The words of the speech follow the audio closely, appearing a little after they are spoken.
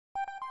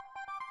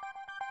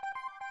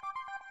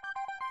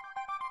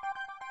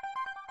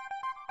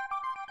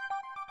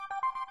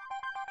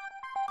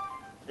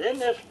in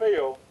this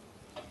field,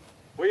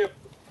 we have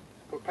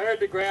prepared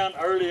the ground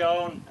early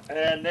on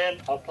and then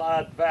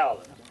applied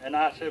Valor. And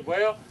I said,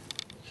 well,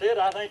 Sid,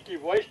 I think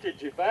you've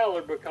wasted your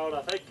Valor because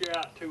I think you're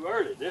out too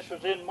early. This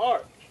was in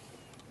March.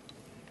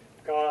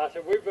 Because I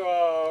said,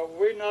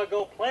 we're not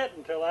going to plant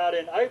until out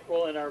in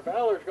April, and our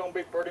Valor's going to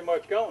be pretty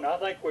much gone. I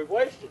think we've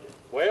wasted it.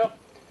 Well,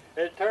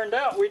 it turned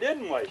out we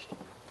didn't waste it.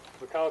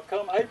 Because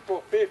come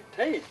April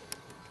 15th,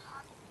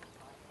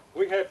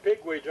 we had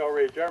pigweeds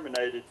already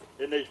germinated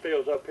in these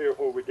fields up here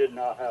where we did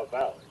not have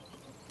Valor.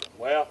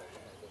 Well,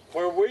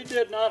 where we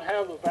did not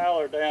have the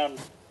Valor down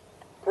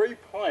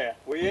pre-plant,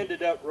 we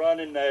ended up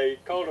running a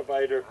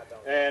cultivator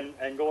and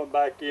going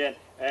back in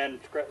and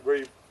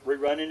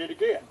rerunning it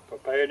again,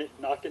 preparing it,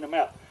 knocking them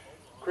out.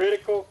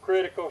 Critical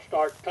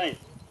start clean.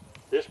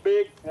 This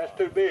big, that's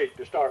too big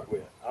to start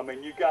with. I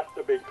mean, you got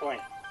to be clean.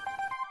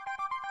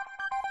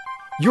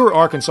 Your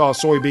Arkansas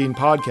Soybean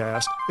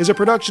Podcast is a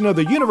production of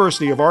the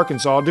University of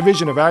Arkansas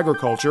Division of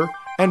Agriculture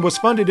and was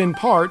funded in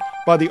part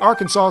by the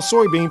Arkansas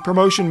Soybean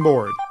Promotion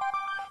Board.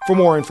 For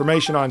more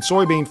information on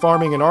soybean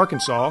farming in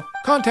Arkansas,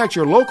 contact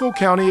your local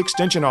county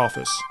extension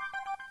office.